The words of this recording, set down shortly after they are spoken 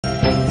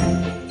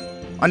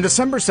On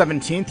December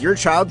 17th, your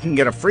child can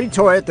get a free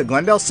toy at the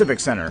Glendale Civic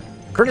Center,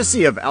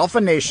 courtesy of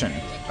Alpha Nation,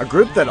 a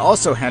group that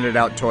also handed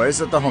out toys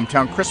at the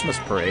Hometown Christmas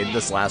Parade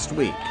this last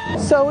week.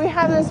 So we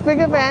have this big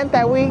event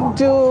that we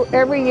do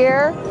every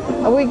year.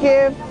 We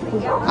give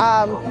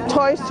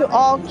toys to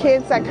all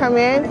kids that come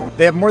in.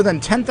 They have more than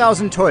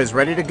 10,000 toys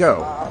ready to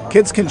go.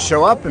 Kids can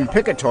show up and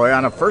pick a toy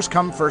on a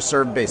first-come,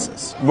 first-served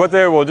basis. What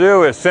they will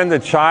do is send the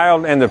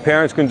child, and the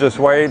parents can just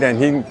wait, and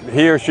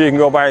he or she can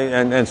go by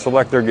and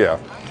select their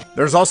gift.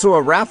 There's also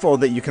a raffle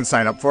that you can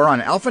sign up for on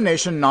Alpha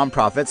Nation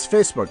Nonprofit's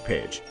Facebook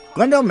page.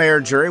 Glendale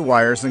Mayor Jerry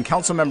Wires and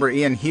Councilmember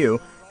Ian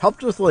Hugh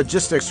helped with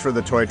logistics for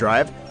the toy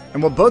drive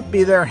and will both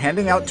be there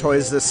handing out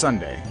toys this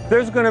Sunday.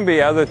 There's going to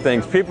be other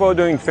things. People are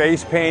doing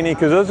face painting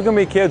because there's going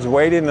to be kids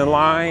waiting in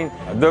line.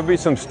 There'll be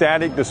some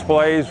static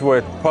displays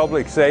with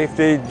public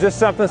safety, just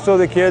something so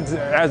the kids,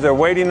 as they're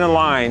waiting in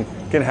line,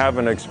 can have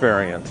an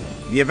experience.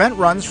 The event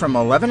runs from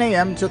 11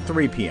 a.m. to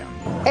 3 p.m.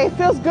 It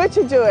feels good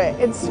to do it.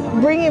 It's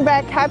bringing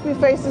back happy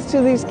faces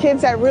to these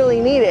kids that really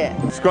need it.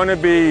 It's going to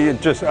be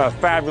just a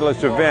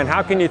fabulous event.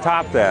 How can you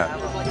top that?